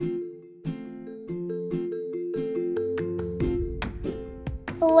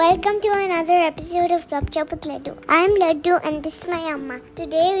Welcome to another episode of Gupchup with Laddu. I am Laddu and this is my Amma.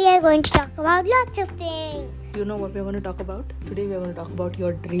 Today we are going to talk about lots of things. You know what we are going to talk about? Today we are going to talk about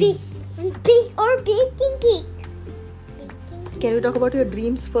your dreams. Baking cake. Can we talk about your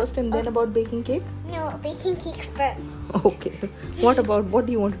dreams first and then about baking cake? No, baking cake first. Okay. What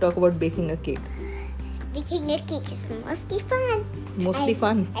do you want to talk about baking a cake? Baking a cake is mostly fun. Mostly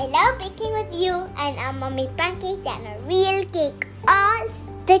fun. I love baking with you and Amma made pancakes and a real cake all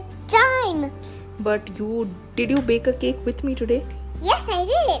the time. But did you bake a cake with me today? Yes, I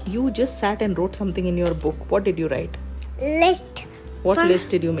did. You just sat and wrote something in your book. What did you write? List. What list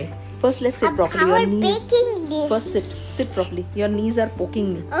did you make? First, let's sit properly. Our Your knees. baking list. First, sit properly. Your knees are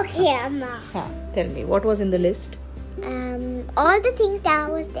poking me. Okay, Amma. Tell me, what was in the list? All the things that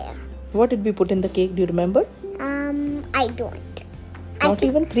was there. What did we put in the cake? Do you remember? I don't. Not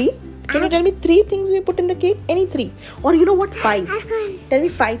even 3? Can you tell me 3 things we put in the cake? Any 3? Or you know what? 5. I've gone. Tell me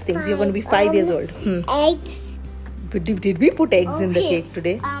 5 things. You're going to be 5 years old. Eggs. Did we put eggs in the cake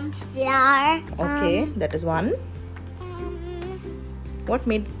today? Flour. Okay, that is 1. What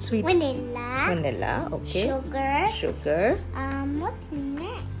made it sweet? Vanilla. Okay. Sugar. Sugar. What's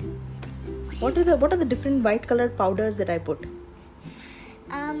next? What are the different white colored powders that I put?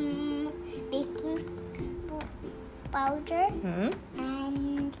 Baking powder Hmm?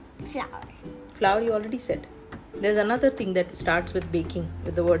 and flour. Flour you already said. There's another thing that starts with baking,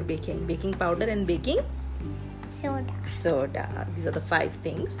 with the word baking. Baking powder and baking soda. These are the 5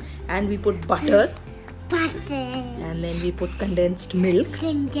 things. And we put butter. And then we put condensed milk.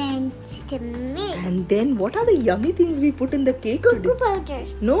 And then what are the yummy things we put in the cake today? Cocoa powder.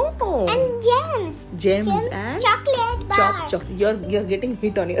 No. And gems. Gems and chocolate bar. You're getting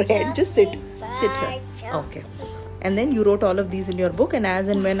hit on your head. Just sit here. Okay. And then you wrote all of these in your book, and as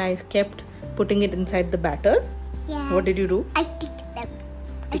and when I kept putting it inside the batter, Yes. what did you do? I ticked them.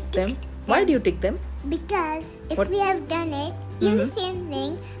 Tick them. Why do you tick them? Because if What? we have done it, even the same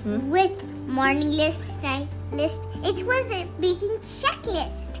thing with morning list, night list, it was a baking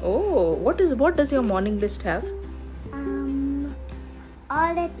checklist. Oh, what does your morning list have?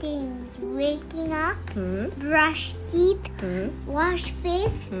 All the things: waking up, Hmm? brush teeth, Hmm? wash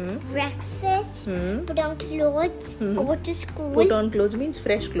face, breakfast, Hmm? put on clothes, go to school. Put on clothes means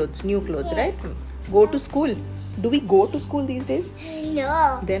fresh clothes, new clothes, Yes. right? Go to school. Do we go to school these days? No,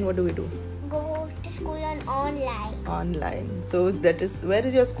 Then what do we do? go to school online. Online. So that is, where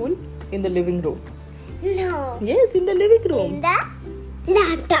is your school? In the living room. No, Yes, in the living room. in the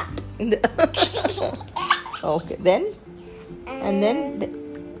laptop. In the Okay, then? And then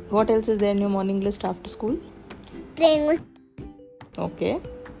what else is there in your morning list after school? Playing with, Okay.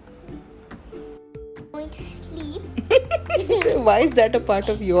 going to sleep. Why is that a part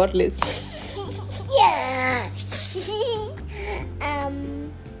of your list? Yeah.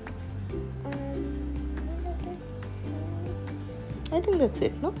 I think that's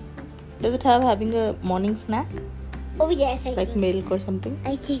it, no? Does it have having a morning snack? Oh yes, I Like think. milk or something?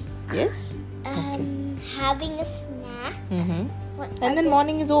 I think. Yes? Having a snack. Mm-hmm. What And then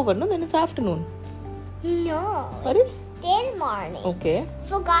morning is over, no? Then it's afternoon. No, Sorry? it's still morning. Okay.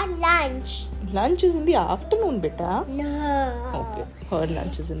 Forgot lunch. Lunch is in the afternoon, beta. No. Okay. Her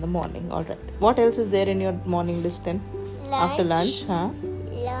lunch is in the morning. Alright. What else is there in your morning list then? After lunch, huh?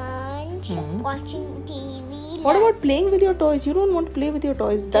 Lunch. Watching TV. What about playing with your toys? You don't want to play with your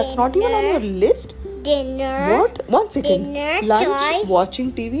toys. That's not even on your list. Dinner. What? 1 second. Dinner, Lunch, toys.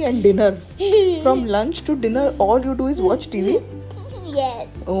 watching TV and dinner. From lunch to dinner, all you do is watch TV? Yes.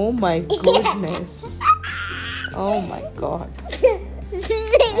 Oh my goodness. Oh my god.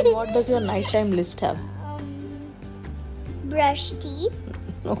 And what does your nighttime list have? Brush teeth.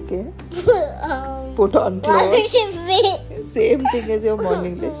 Okay. Put Put on clothes. face. Same thing as your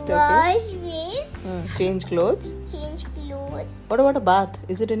morning list, okay? Wash face. Change clothes. Change clothes. What about a bath?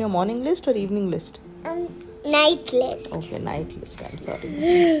 Is it in your morning list or evening list? Night list. Okay, night list. I'm sorry.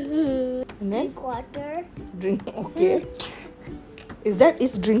 And then Water. drink. Okay.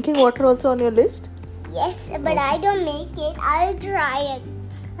 Is drinking water also on your list? Yes, but I don't make it. I'll try it.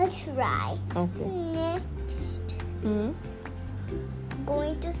 I'll try. Okay. Next,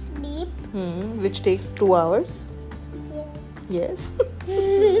 going to sleep. Which takes 2 hours. Yes.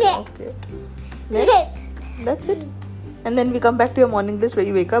 Yes. Okay. Then, Next. that's it. And then we come back to your morning list where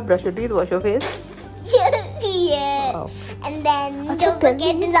you wake up, brush your teeth, wash your face. Yeah. Wow. And then Acha, don't tell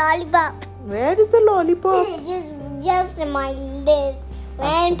forget me. the lollipop. Where is the lollipop? Just in my list.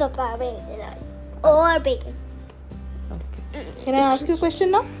 When Papa brings the lollipop. Or bacon. Okay. Can I ask you a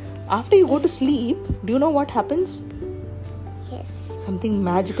question now? After you go to sleep, do you know what happens? Yes. Something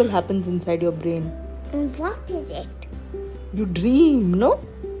magical happens inside your brain. What is it? You dream, no?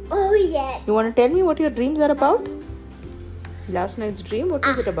 Oh yes. You want to tell me what your dreams are about? Last night's dream, what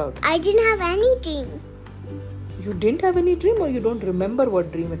was it about? I didn't have any dream. You didn't have any dream, or you don't remember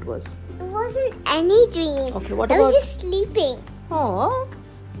what dream it was? It wasn't any dream. Okay, what I about... was just sleeping. Oh,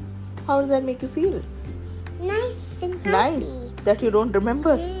 how does that make you feel? Nice and happy. Nice. That you don't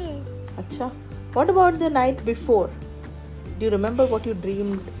remember? Yes. Acha. What about the night before? Do you remember what you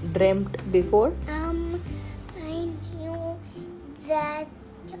dreamt before? I knew that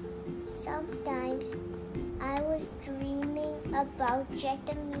sometimes I was dreaming about Jet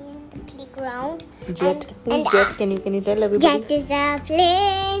and me in the playground. Jet. And Who's Jet? Can you tell everybody? Jet is a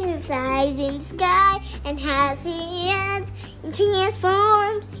plane who flies in the sky and has hands and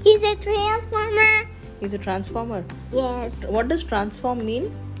transforms. He's a transformer. He's a transformer. Yes. What does transform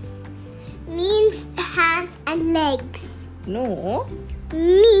mean? Means hands and legs. No.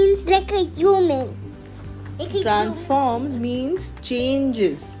 Means like a human. Like a Transforms means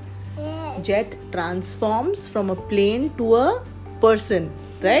changes. human. Yes. Jet transforms from a plane to a person,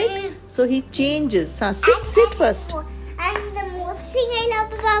 right? Yes. So he changes. Sit first. And the most thing I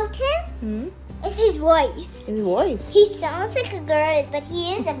love about him is his voice. His voice. He sounds like a girl, but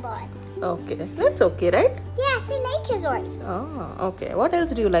he is a boy. Okay, that's okay, right? Yes, I like his voice. Oh, okay. What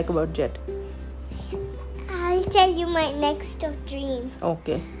else do you like about Jet? I'll tell you my next dream.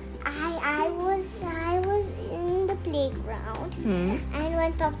 Okay. I was in the playground, and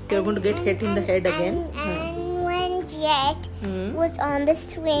when Papa, You're going to get hit in the head again. And when Jet was on the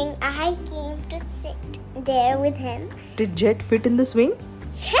swing, I came to sit there with him. Did Jet fit in the swing?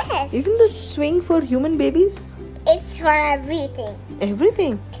 Yes, Isn't the swing for human babies? it's for everything.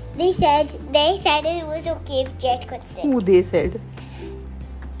 Everything. They said it was okay if Jet could sit. Who they said?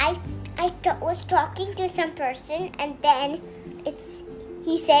 I was talking to some person, and then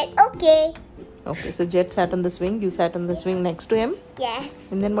he said okay. Okay, so Jet sat on the swing. You sat on the swing next to him.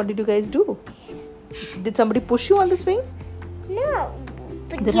 Yes. And then what did you guys do? Did somebody push you on the swing? No.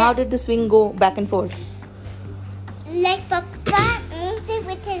 But Then how did the swing go back and forth? like Papa moves it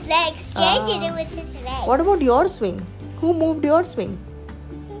with his legs. Jet did it with his legs. What about your swing? Who moved your swing?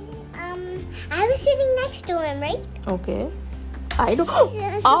 I was sitting next to him, right? Okay. I don't.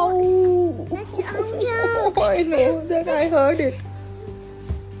 Yes. Ow! That's ouch. I know that. I heard it.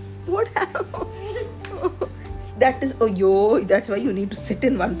 What happened? That is. Oh, yo. That's why you need to sit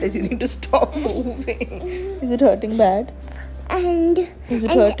in one place. You need to stop moving. Is it hurting bad? And Is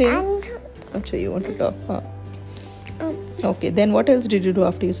it hurting? Achha, you want to talk? Huh? Okay. Then what else did you do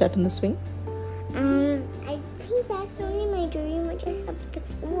after you sat on the swing? I think that's only my dream which I had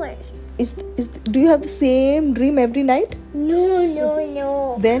before. Do you have the same dream every night?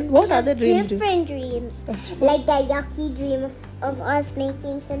 No. Then what other dreams do you? Different dreams. Achha. Like the yucky dream of us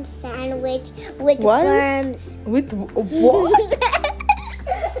making some sandwich with What? worms. With what?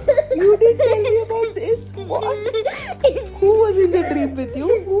 You didn't tell me about this. What? Who was in the dream with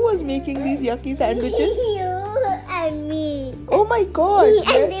you? Who was making these yucky sandwiches? You and me. Oh my god.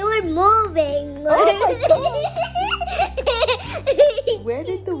 And they were moving. Oh my Where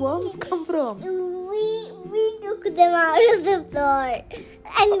did the worms come from? We took them out of the floor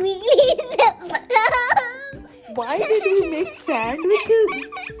and we cleaned them up. Why did we make sandwiches?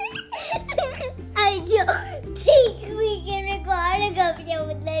 I don't think we can record a Gupshup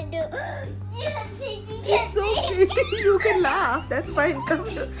with Laddu. It's okay. You can laugh. That's fine. Come.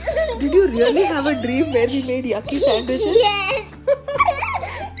 Did you really have a dream where we made yucky sandwiches? Yes.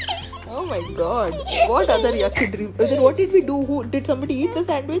 Oh my god. What other yucky dream? Then what did we do? Did somebody eat the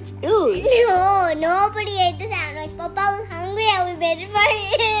sandwich? Ew. No, nobody ate the sandwich. Papa was hungry and we made it for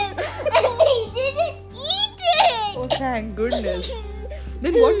him. And he didn't eat it. Oh, thank goodness.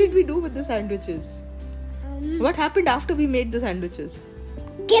 Then what did we do with the sandwiches? What happened after we made the sandwiches?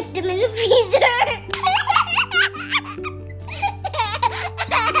 Kept them in the freezer.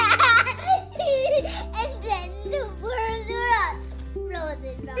 And then the worms were all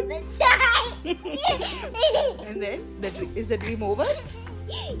frozen from inside. And then, is the dream over? Or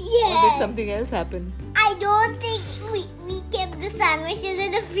did Yes. something else happen? I don't think we kept the sandwiches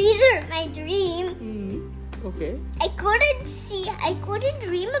in the freezer in my dream. Okay. I couldn't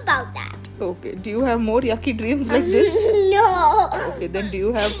dream about that. Okay. Do you have more yucky dreams like this? No. Okay. Then do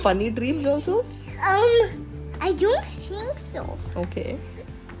you have funny dreams also? I don't think so. Okay.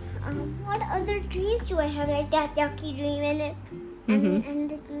 What other dreams do I have like that yucky dream and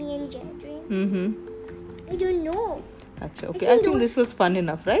the me and Jet dream? I don't know. Achha, okay. I think this was fun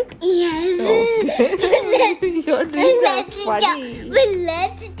enough, right? Yes. Okay. Your dreams are funny. But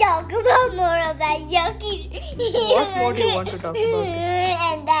let's talk about more of that yucky. What more do you want to talk about?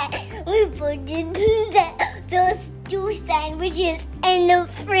 And that we put those two sandwiches in the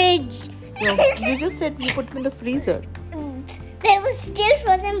fridge. You just said you put them in the freezer. They were still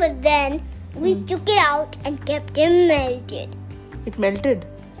frozen, but then we took it out and kept them melted. It melted.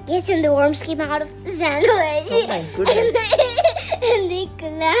 Yes, and the worms came out of the sandwich. Oh my goodness. And they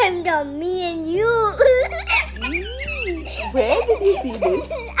climbed on me and you. Where did you see this?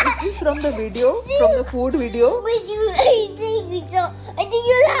 Is this from the video? From the food video? I think so. I think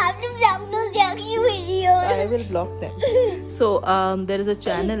you'll have to block those yucky videos. I will block them. So, there is a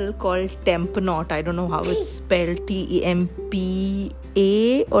channel called Tempnaut. I don't know how it's spelled. TEMPA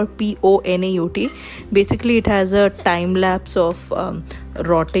or PONAUT. Basically, it has a time lapse of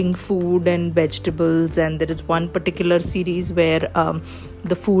rotting food and vegetables, and there is one particular series where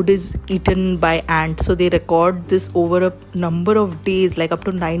the food is eaten by ants. So they record this over a number of days, like up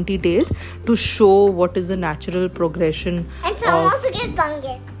to 90 days, to show what is the natural progression. And some also get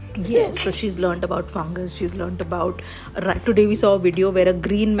fungus. Yes, so she's learned about fungus. She's learned about. Today we saw a video where a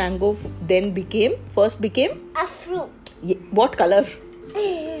green mango first became A fruit. what color?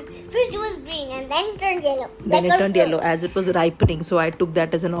 First it was green and then it turned yellow. Then like it turned yellow as it was ripening. So I took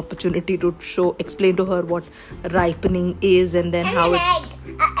that as an opportunity to explain to her what ripening is, and then and how an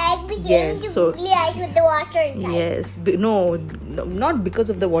egg became into googly eyes with the water inside. Yes, no, not because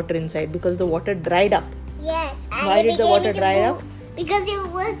of the water inside, because the water dried up. Yes. And Why did the water dry up? Because it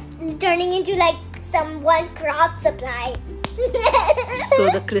was turning into like one craft supply. So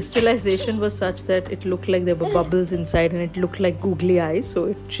the crystallization was such that it looked like there were bubbles inside, and it looked like googly eyes.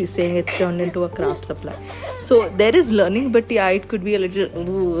 So she's saying it turned into a craft supply. So there is learning, but yeah, it could be a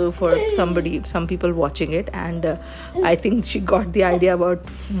little for some people watching it. And I think she got the idea about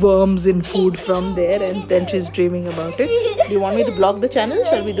worms in food from there, and then she's dreaming about it. Do you want me to block the channel?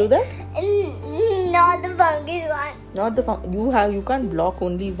 Shall we do that? Not the fungus one. Not the you can't block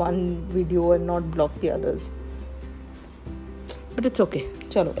only one video and not block the others. But it's okay.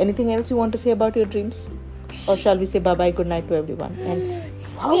 Chalo. Anything else you want to say about your dreams? Or shall we say bye-bye, good night to everyone? And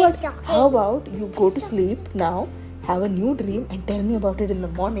how about you go to sleep now, have a new dream, and tell me about it in the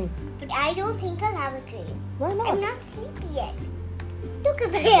morning? But I don't think I'll have a dream. Why not? I'm not sleepy yet. Look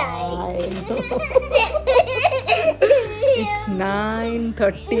at my eyes. It's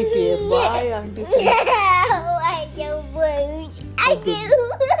 9:30 p.m. Why aren't you sleeping? I don't want. I do.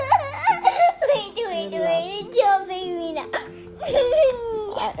 Wait. Don't make me laugh.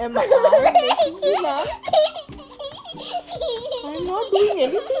 Am I making you laugh? I'm not doing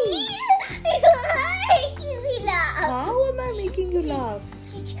anything. You are making me laugh. How am I making you laugh?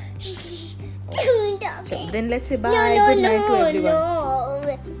 So, then let's say bye, No, good night to everyone.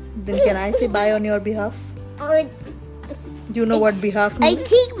 No. Then can I say bye on your behalf? Do you know what behalf I means?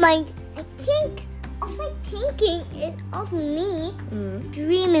 think of my thinking is of me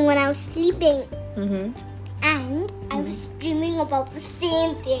dreaming when I was sleeping. Mm-hmm. And I was dreaming about the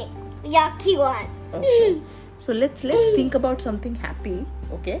same thing. Yucky one. Okay. So let's think about something happy,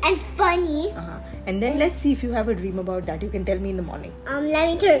 okay? And funny. And then let's see if you have a dream about that. You can tell me in the morning. Let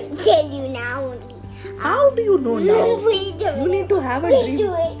me tell you now only. How do you know now? Wait a You need to have a Wait.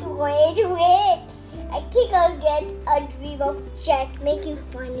 dream. I think I'll get a dream of Jet making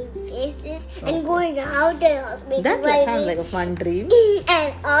funny faces and going out and also making That funny sounds like a fun dream.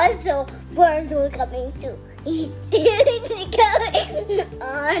 And also worms will coming to eat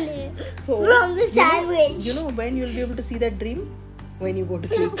on it So from the sandwich. You know when you'll be able to see that dream? When you go to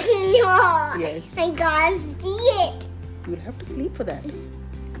sleep. No. Yes. I can't see it. You'll have to sleep for that.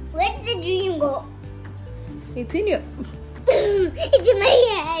 Where did the dream go? It's in your... It's in my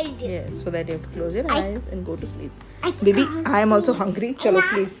head. Yes, for that you have to close your eyes and go to sleep. I Baby, can't I am also see. hungry. Chalo, Now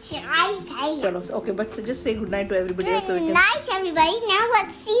please. try. Chalo. Okay, but so just say good night to everybody else so we Good can... night, everybody. Now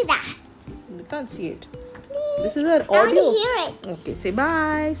let's see that. You can't see it. Please. This is our I want audio. to hear it. Okay, say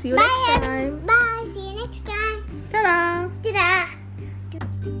bye. See you Bye, next time. Bye. See you next time. Ta-da.